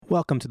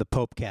Welcome to the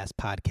Popecast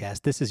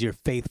podcast. This is your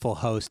faithful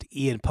host,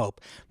 Ian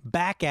Pope,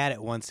 back at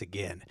it once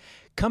again,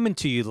 coming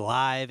to you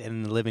live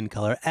and in living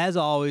color. As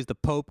always, the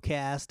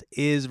Popecast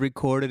is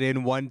recorded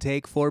in one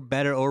take for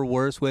better or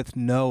worse with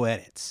no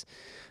edits.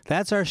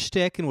 That's our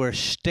shtick, and we're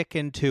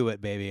sticking to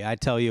it, baby. I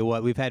tell you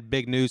what, we've had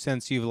big news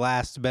since you've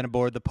last been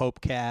aboard the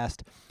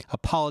Popecast.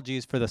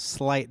 Apologies for the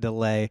slight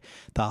delay.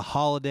 The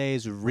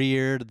holidays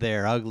reared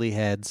their ugly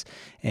heads,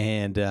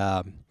 and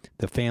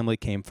the family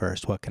came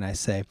first. What can I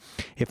say?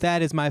 If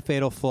that is my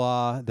fatal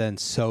flaw, then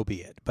so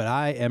be it. But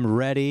I am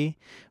ready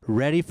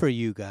for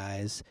you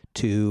guys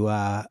to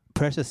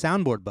press the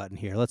soundboard button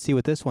here. Let's see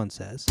what this one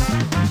says.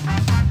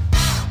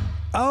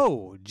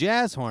 Oh,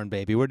 jazz horn,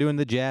 baby. We're doing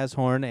the jazz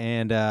horn,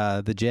 and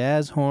the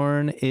jazz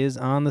horn is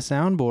on the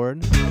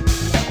soundboard.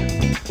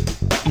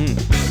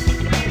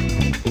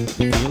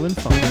 Feeling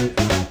fun.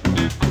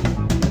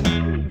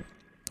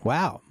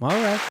 Wow. All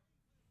right.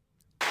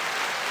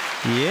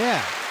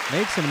 Yeah.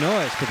 Make some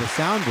noise for the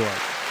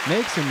soundboard.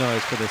 Make some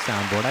noise for the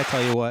soundboard. I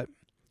tell you what.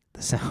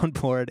 The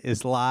soundboard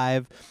is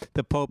live.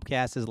 The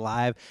Popecast is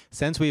live.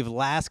 Since we've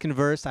last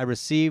conversed, I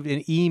received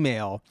an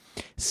email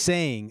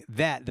saying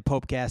that the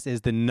Popecast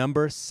is the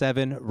number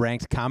 7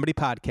 ranked comedy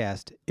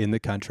podcast in the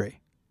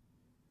country.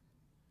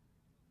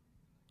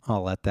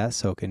 I'll let that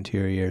soak into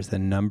your ears. The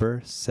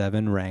number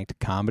 7 ranked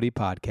comedy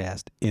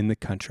podcast in the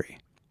country.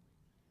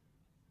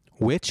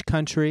 Which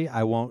country,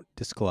 I won't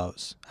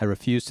disclose. I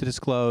refuse to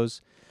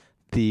disclose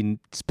the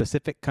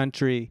specific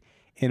country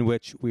in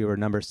which we were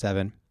number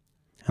 7.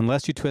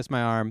 Unless you twist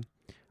my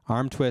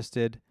arm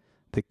twisted,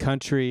 the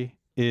country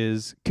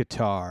is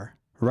Qatar.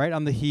 Right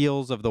on the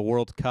heels of the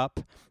World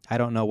Cup. I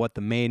don't know what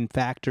the main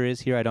factor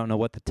is here. I don't know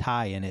what the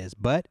tie-in is,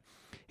 but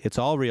it's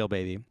all real,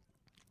 baby.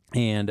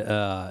 And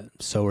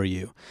so are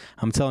you.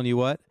 I'm telling you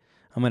what,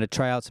 I'm going to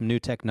try out some new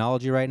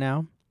technology right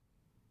now.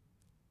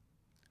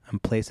 I'm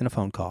placing a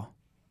phone call.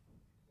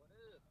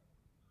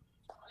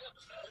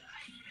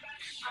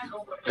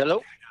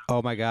 Hello?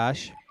 Oh, my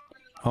gosh.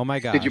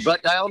 Did you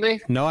butt dial me?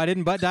 No, I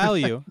didn't butt dial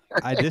you.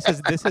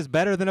 This is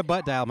better than a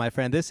butt dial, my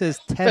friend. This is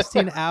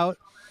testing out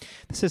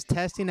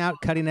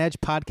cutting edge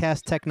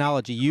podcast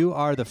technology. You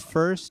are the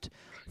first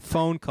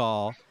phone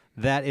call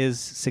that is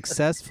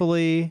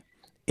successfully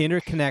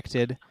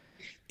interconnected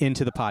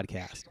into the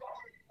podcast.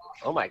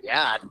 Oh my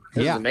God.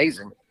 This is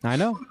amazing. I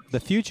know.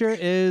 The future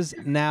is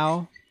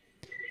now,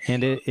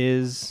 and it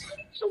is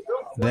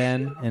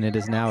then, and it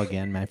is now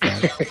again, my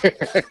friend.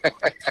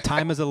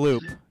 Time is a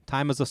loop.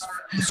 Time is a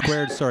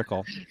squared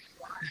circle.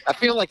 I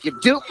feel like you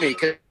duped me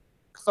because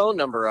phone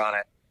number on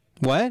it.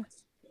 What?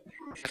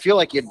 I feel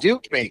like you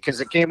duped me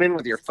because it came in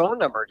with your phone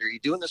number. Are you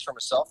doing this from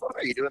a cell phone or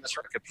are you doing this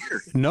from a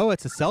computer? No,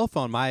 it's a cell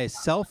phone. My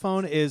cell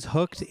phone is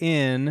hooked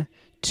in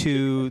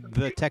to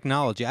the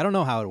technology. I don't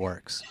know how it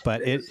works,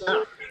 but it.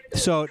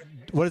 So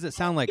what does it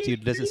sound like to you?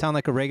 Does it sound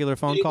like a regular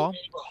phone call?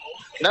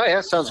 No, yeah,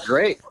 it sounds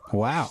great.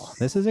 Wow,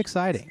 this is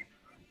exciting.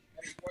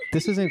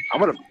 This isn't.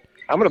 I'm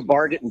gonna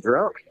bar getting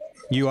drunk.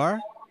 You are?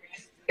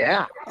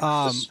 Yeah.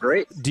 This is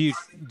great. Do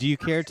you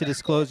care to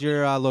disclose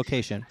your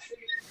location?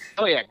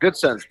 Oh yeah, Good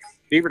Sons,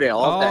 Beaverdale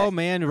all day. Oh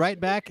man, right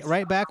back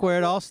where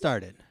it all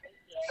started.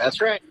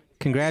 That's right.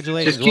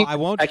 Congratulations.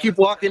 I keep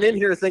walking in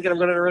here thinking I'm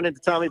going to run into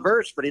Tommy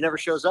Birch, but he never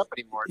shows up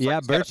anymore.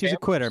 It's Birchie's a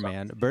quitter,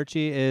 man.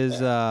 Birchie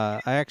is.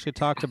 I actually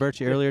talked to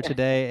Birchie earlier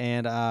today,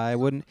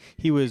 and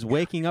he was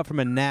waking up from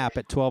a nap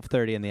at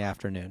 12:30 in the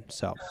afternoon.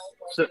 So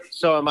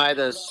am I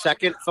the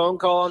second phone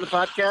call on the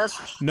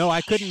podcast? No,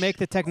 I couldn't make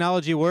the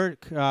technology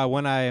work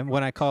when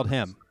I called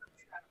him.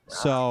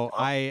 So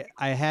I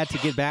had to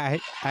get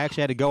back. I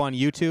actually had to go on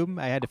YouTube.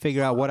 I had to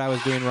figure out what I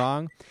was doing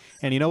wrong.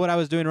 And you know what I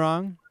was doing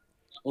wrong?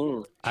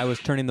 I was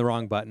turning the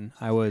wrong button.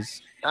 Oh,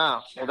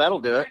 well, that'll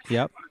do it.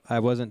 Yep. I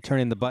wasn't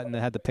turning the button that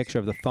had the picture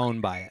of the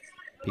phone by it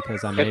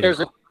because I made If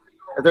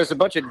there's a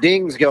bunch of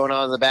dings going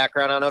on in the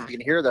background, I don't know if you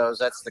can hear those.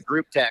 That's the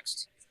group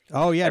text.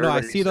 Oh, yeah. No, I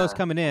see those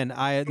coming in.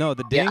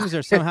 The dings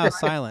are somehow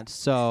silent.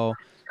 So,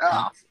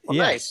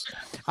 nice.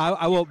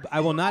 I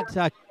will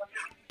not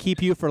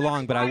keep you for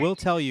long, but I will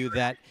tell you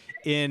that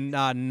in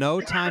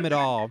no time at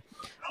all,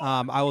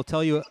 I will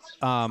tell you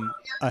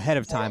ahead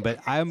of time, but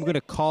I'm going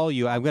to call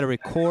you. I'm going to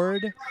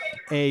record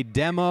a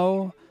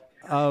demo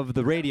of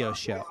the radio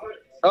show.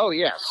 Oh,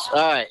 yes. All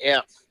right,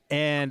 yeah.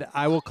 And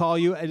I will call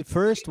you. At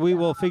first, we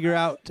will figure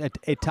out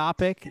a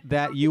topic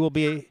that you will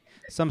be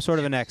some sort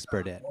of an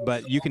expert in.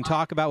 But you can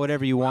talk about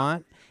whatever you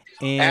want.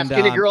 And ask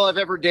any girl I've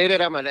ever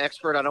dated. I'm an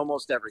expert on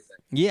almost everything.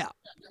 Yeah.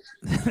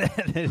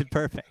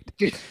 Perfect.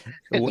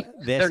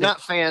 They're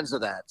not fans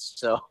of that,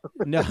 so.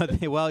 No,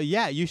 well,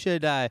 yeah, you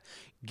should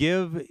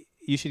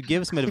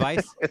give some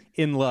advice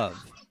in love.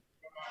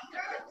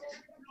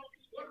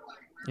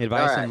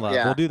 Advice in love.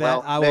 Yeah. We'll do that.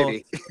 Well, I will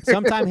maybe.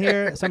 sometime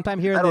here in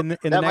the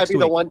next week. That might be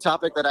the one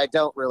topic that I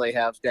don't really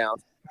have down.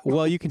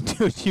 Well, you can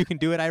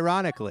do it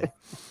ironically.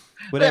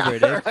 Whatever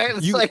it is. Right?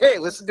 It's like, hey,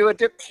 listen to a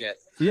dipshit.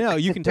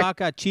 You can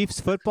talk Chiefs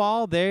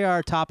football. They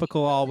are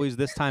topical always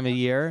this time of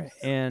year.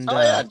 And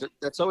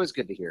that's always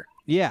good to hear.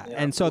 Yeah,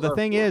 and so the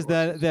thing is,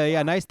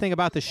 the nice thing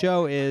about the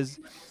show is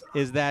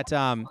is that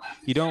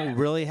you don't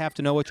really have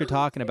to know what you're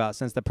talking about,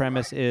 since the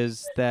premise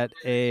is that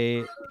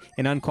an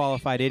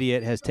unqualified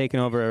idiot has taken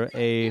over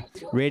a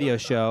radio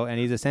show, and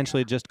he's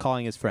essentially just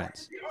calling his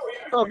friends.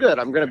 Oh, good.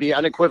 I'm going to be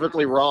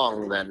unequivocally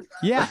wrong then.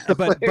 Yeah,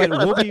 but we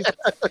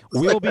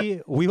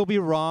will be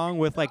wrong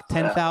with like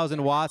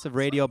 10,000 watts of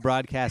radio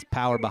broadcast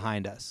power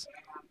behind us.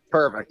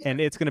 Perfect.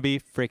 And it's going to be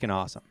freaking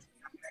awesome.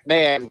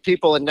 Man,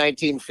 people in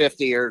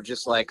 1950 are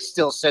just like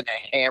still sitting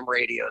at ham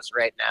radios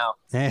right now.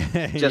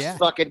 Just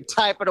fucking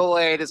typing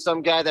away to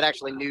some guy that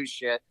actually knew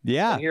shit.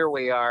 Yeah. And here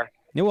we are.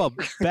 Yeah, well,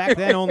 back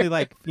then only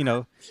like,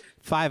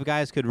 5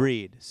 guys could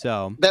read.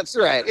 So that's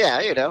right.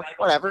 Yeah,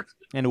 whatever.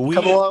 And we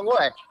come a long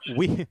way.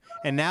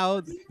 And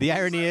now the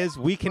irony is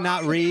we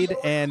cannot read,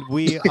 and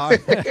we are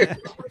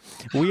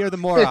we are the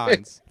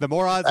morons. The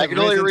morons that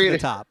risen to the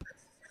top.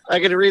 I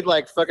can read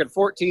like fucking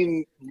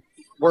 14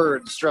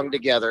 words strung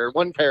together,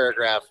 one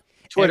paragraph.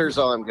 Twitter's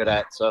all I'm good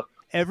at. So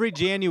every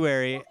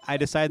January, I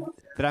decide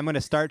that I'm going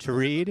to start to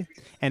read,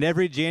 and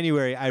every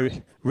January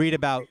I read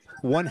about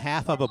one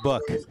half of a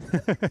book.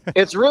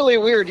 It's really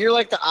weird. You're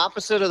like the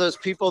opposite of those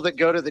people that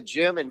go to the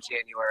gym in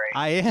January.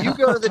 I am. You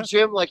go to the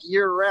gym like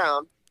year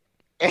round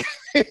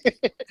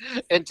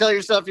and tell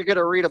yourself you're going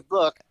to read a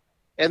book,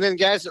 and then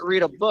guys that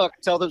read a book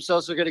tell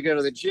themselves they're going to go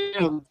to the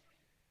gym.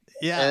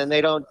 Yeah, and they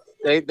don't.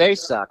 They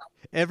suck.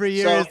 Every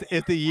year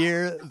is the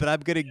year that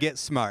I'm going to get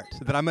smart,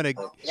 that I'm going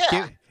to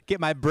get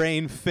my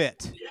brain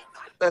fit.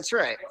 That's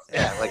right.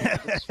 Yeah, like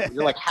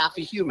you're like half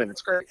a human.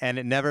 It's great. And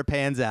it never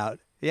pans out.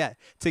 Yeah,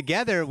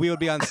 together we would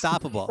be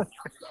unstoppable.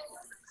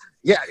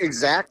 Yeah,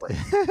 exactly.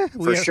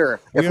 For sure.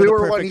 If we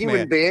were one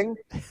human being,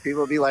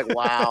 people would be like,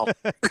 "Wow."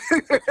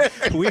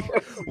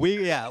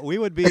 we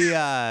would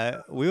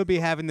be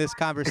having this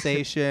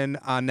conversation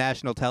on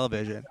national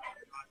television.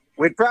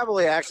 We'd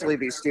probably actually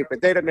be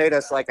stupid. They'd have made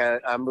us like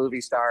a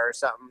movie star or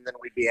something, then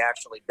we'd be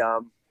actually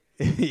dumb.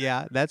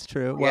 Yeah, that's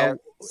true. Yeah, well,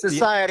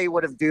 society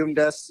would have doomed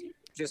us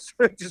just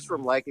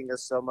from liking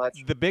us so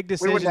much. The big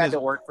decision we wouldn't have to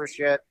work for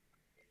shit.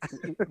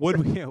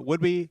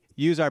 Would we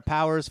use our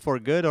powers for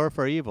good or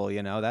for evil?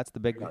 That's the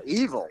big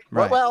evil.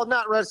 Right. Well,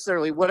 not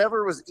necessarily.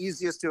 Whatever was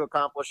easiest to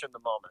accomplish in the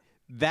moment.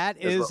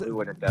 That is what we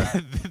would have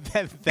done.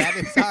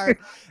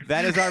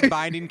 that is our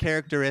binding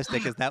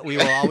characteristic, is that we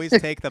will always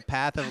take the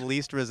path of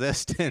least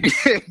resistance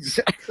to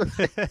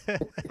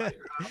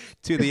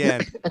the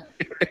end.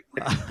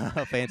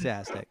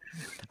 Fantastic.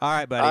 All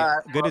right,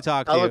 buddy. Good to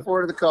talk to you. I look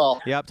forward to the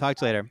call. Yep. Talk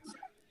to you later.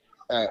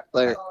 All right.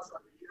 Later.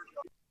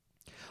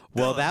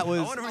 Well, that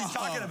was I wonder what he's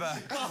talking about.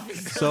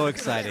 So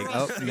exciting.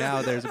 Oh,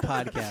 now there's a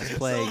podcast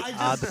playing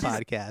on the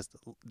podcast.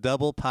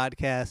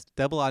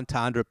 Double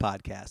entendre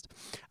podcast.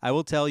 I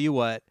will tell you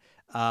what,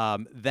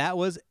 that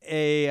was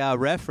a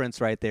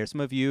reference right there.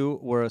 Some of you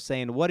were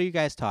saying, what are you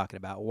guys talking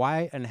about?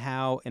 Why and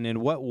how and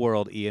in what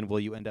world, Ian, will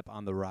you end up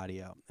on the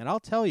radio? And I'll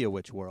tell you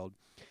which world.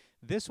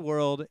 This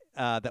world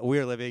that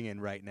we're living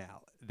in right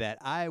now, that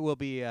I will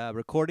be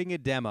recording a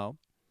demo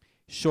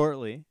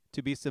shortly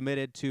to be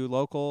submitted to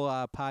local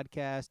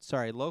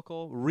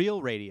local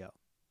Real Radio,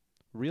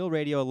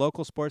 a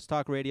local sports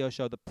talk radio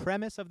show. The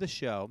premise of the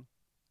show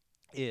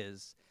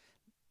is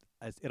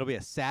it'll be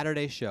a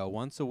Saturday show,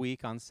 once a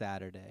week on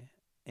Saturday.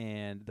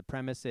 And the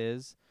premise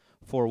is,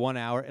 for 1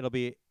 hour, it'll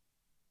be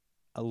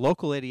a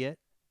local idiot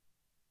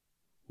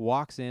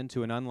walks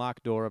into an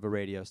unlocked door of a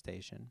radio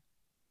station,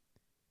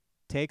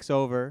 takes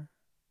over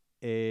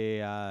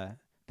the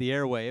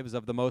airwaves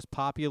of the most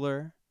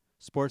popular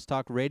sports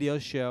talk radio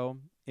show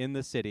in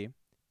the city,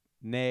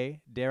 nay,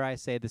 dare I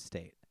say the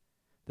state.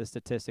 The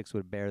statistics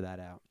would bear that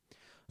out.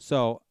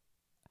 So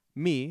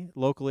me,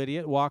 local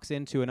idiot, walks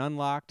into an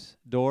unlocked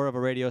door of a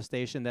radio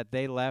station that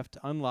they left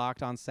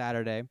unlocked on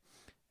Saturday.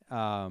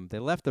 They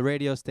left the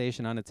radio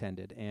station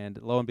unattended, and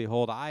lo and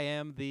behold, I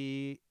am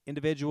the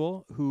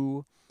individual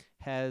who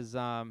has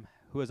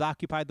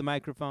occupied the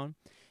microphone.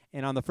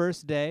 And on the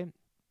first day,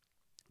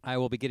 I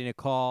will be getting a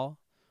call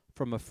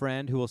from a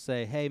friend who will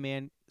say, "Hey,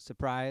 man,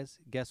 surprise,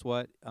 guess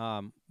what?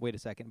 Wait a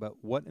second,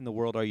 but what in the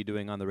world are you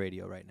doing on the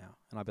radio right now?"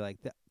 And I'll be like,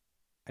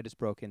 I just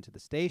broke into the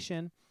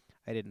station.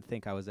 I didn't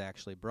think I was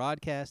actually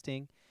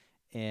broadcasting,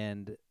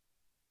 and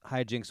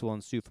hijinks will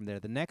ensue from there.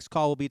 The next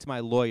call will be to my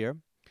lawyer,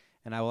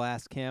 and I will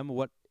ask him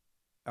what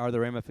are the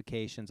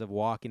ramifications of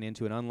walking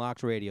into an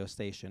unlocked radio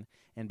station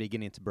and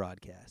beginning to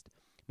broadcast.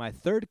 My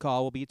third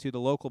call will be to the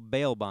local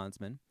bail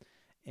bondsman,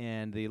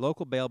 and the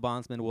local bail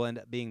bondsman will end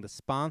up being the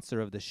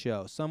sponsor of the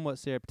show, somewhat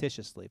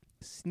surreptitiously.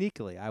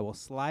 Sneakily, I will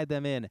slide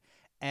them in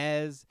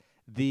as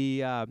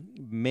the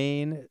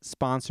main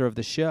sponsor of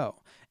the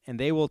show. And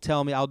they will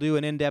tell me, I'll do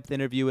an in-depth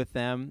interview with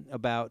them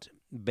about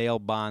bail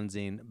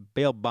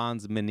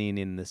bondsmaning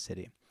in the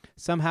city.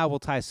 Somehow we'll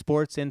tie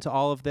sports into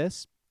all of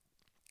this,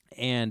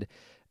 and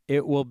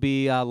it will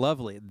be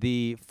lovely.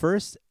 The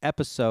first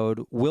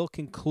episode will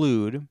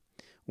conclude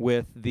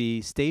with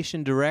the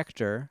station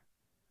director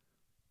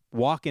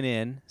walking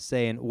in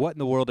saying, "What in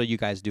the world are you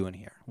guys doing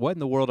here? What in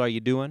the world are you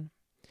doing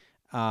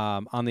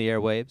on the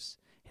airwaves?"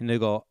 And they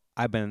go,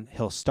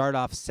 he'll start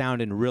off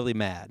sounding really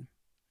mad.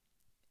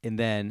 And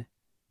then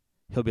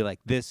he'll be like,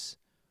 "This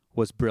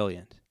was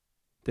brilliant.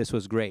 This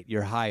was great.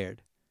 You're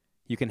hired.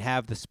 You can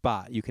have the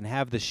spot. You can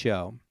have the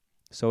show.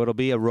 So it'll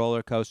be a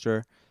roller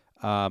coaster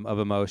of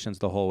emotions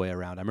the whole way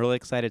around. I'm really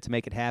excited to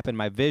make it happen.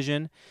 My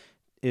vision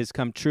is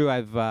come true.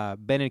 I've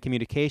been in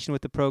communication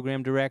with the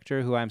program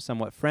director, who I'm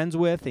somewhat friends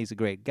with. He's a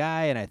great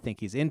guy, and I think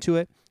he's into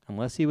it,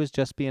 unless he was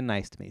just being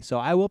nice to me. So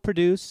I will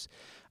produce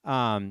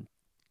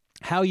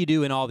how you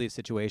do in all these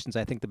situations.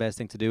 I think the best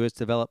thing to do is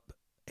develop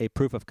a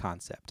proof of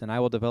concept, and I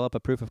will develop a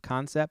proof of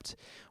concept,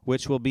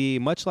 which will be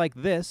much like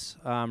this,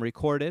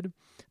 recorded.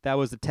 That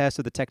was the test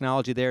of the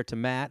technology there to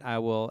Matt. I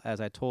will,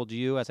 as I told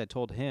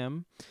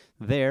him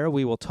there,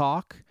 we will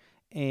talk,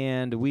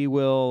 and we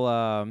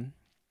will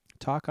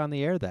talk on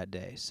the air that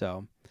day.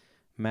 So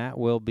Matt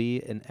will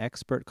be an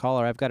expert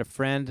caller. I've got a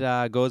friend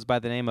goes by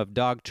the name of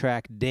Dog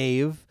Track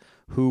Dave,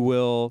 who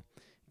will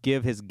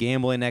give his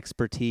gambling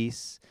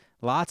expertise.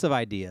 Lots of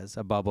ideas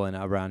are bubbling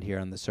around here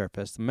on the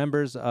surface.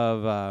 Members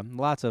of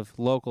lots of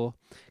local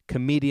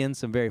comedians,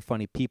 some very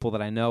funny people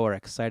that I know are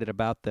excited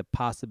about the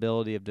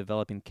possibility of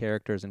developing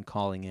characters and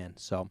calling in.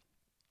 So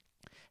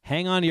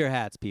hang on to your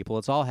hats, people.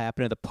 It's all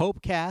happening. The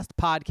Popecast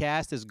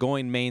podcast is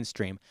going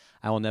mainstream.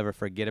 I will never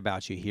forget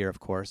about you here, of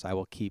course. I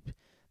will keep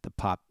the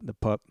Popecast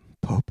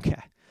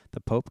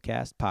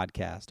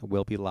podcast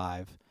will be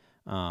live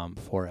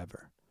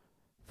forever,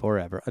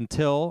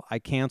 until I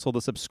cancel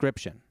the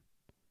subscription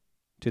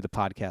to the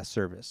podcast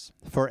service.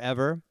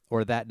 Forever,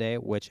 or that day,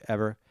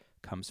 whichever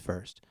comes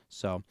first.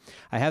 So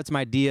I have some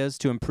ideas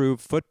to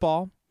improve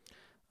football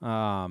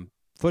at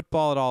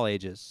all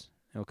ages.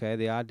 Okay,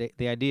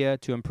 the idea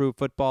to improve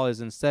football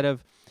is, instead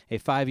of a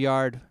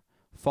 5-yard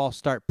false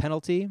start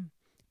penalty,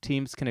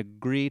 teams can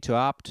agree to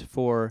opt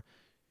for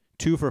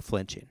 2 for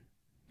flinching.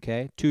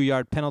 Okay,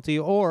 2-yard penalty,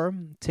 or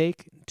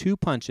take 2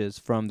 punches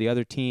from the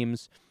other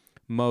team's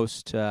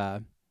most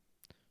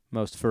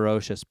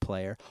ferocious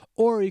player.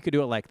 Or you could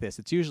do it like this.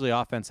 It's usually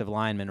offensive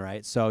linemen,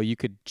 right? So you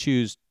could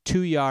choose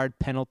 2-yard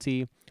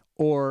penalty,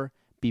 or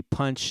be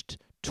punched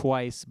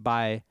twice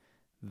by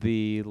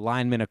the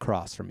lineman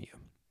across from you.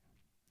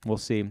 We'll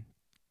see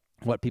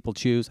what people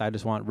choose. I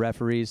just want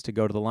referees to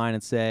go to the line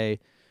and say,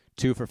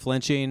 2 for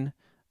flinching,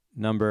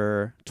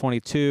 number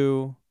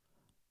 22,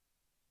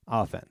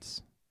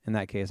 offense. In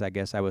that case, I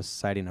guess I was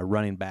citing a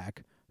running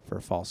back for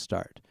a false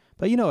start.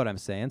 But you know what I'm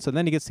saying. So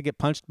then he gets to get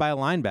punched by a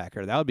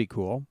linebacker. That would be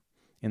cool.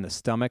 In the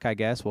stomach, I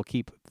guess. We'll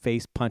keep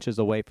face punches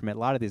away from it. A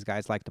lot of these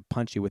guys like to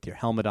punch you with your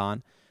helmet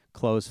on,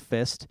 closed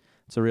fist.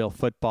 It's a real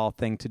football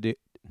thing to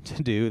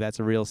do. That's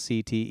a real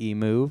CTE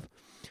move.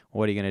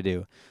 What are you going to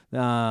do?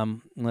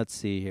 Let's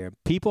see here.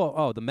 The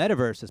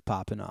metaverse is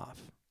popping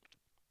off.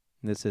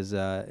 This is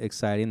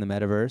exciting, the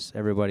metaverse.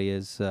 Everybody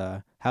is,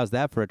 how's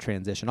that for a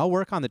transition? I'll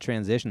work on the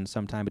transition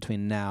sometime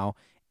between now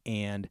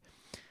and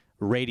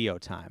radio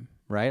time,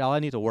 right? I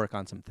need to work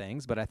on some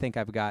things, but I think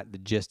I've got the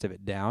gist of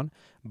it down.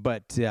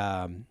 But,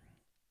 a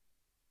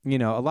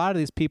lot of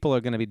these people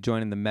are going to be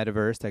joining the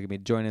metaverse. They're going to be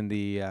joining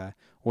the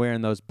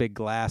wearing those big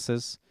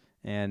glasses.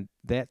 And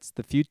that's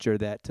the future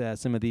that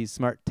some of these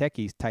smart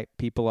techies type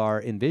people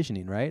are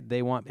envisioning, right?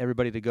 They want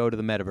everybody to go to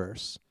the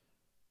metaverse.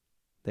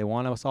 They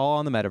want us all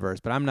on the metaverse,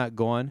 but I'm not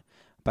going.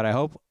 But I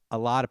hope a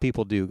lot of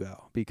people do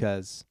go,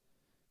 because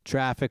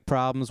traffic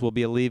problems will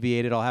be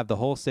alleviated. I'll have the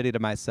whole city to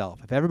myself.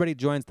 If everybody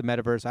joins the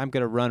metaverse, I'm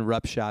going to run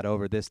roughshod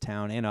over this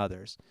town and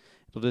others.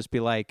 It'll just be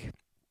like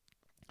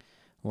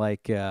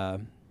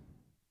a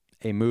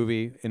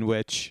movie in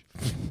which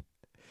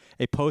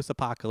a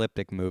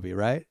post-apocalyptic movie,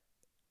 right?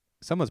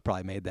 Someone's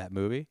probably made that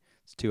movie.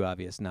 It's too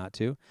obvious not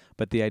to.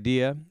 But the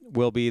idea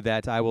will be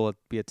that I will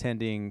be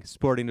attending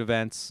sporting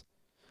events.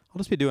 I'll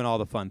just be doing all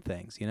the fun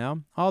things,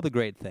 all the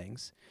great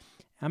things.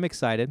 I'm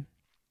excited.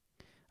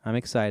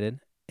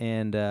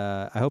 And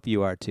I hope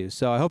you are too.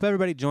 So I hope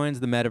everybody joins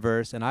the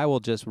metaverse, and I will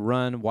just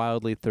run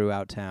wildly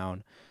throughout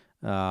town.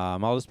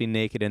 I'll just be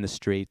naked in the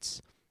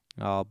streets.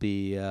 I'll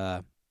be,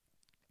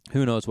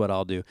 who knows what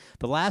I'll do.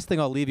 The last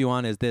thing I'll leave you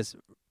on is this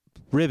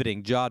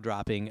riveting,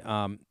 jaw-dropping,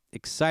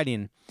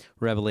 exciting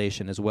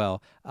revelation as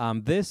well.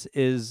 This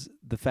is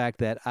the fact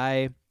that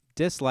I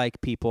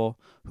dislike people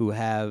who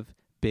have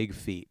big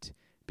feet,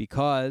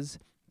 because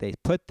they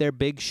put their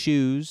big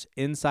shoes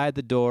inside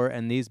the door,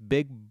 and these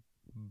big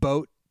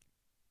boat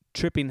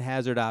tripping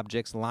hazard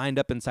objects lined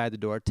up inside the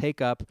door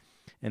take up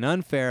an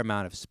unfair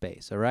amount of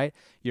space, all right?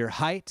 Your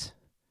height,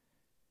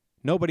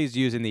 nobody's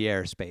using the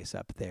airspace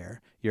up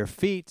there. Your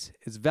feet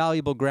is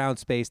valuable ground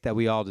space that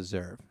we all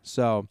deserve.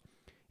 So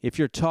if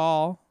you're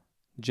tall,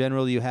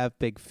 generally you have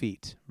big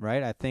feet,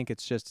 right? I think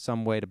it's just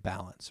some way to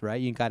balance, right?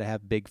 You got to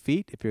have big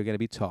feet if you're going to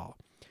be tall.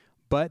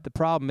 But the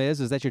problem is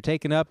that you're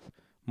taking up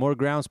more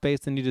ground space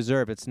than you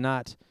deserve. It's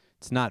not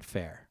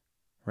fair,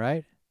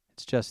 right?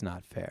 It's just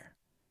not fair.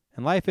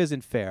 And life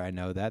isn't fair, I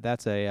know that.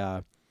 That's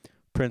a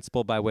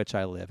principle by which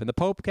I live. In the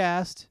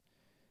Popecast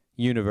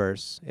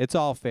universe, it's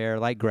all fair,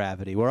 like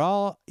gravity. We're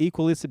all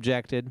equally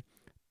subjected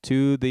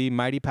to the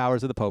mighty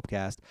powers of the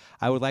Popecast.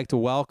 I would like to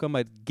welcome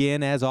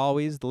again, as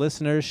always,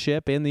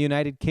 listenership in the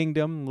United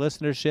Kingdom,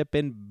 listenership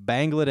in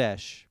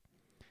Bangladesh,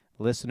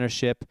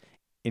 listenership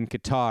in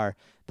Qatar.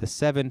 the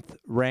 7th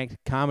ranked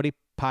comedy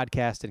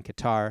podcast in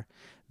Qatar.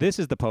 This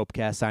is the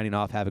Popecast signing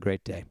off. Have a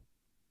great day.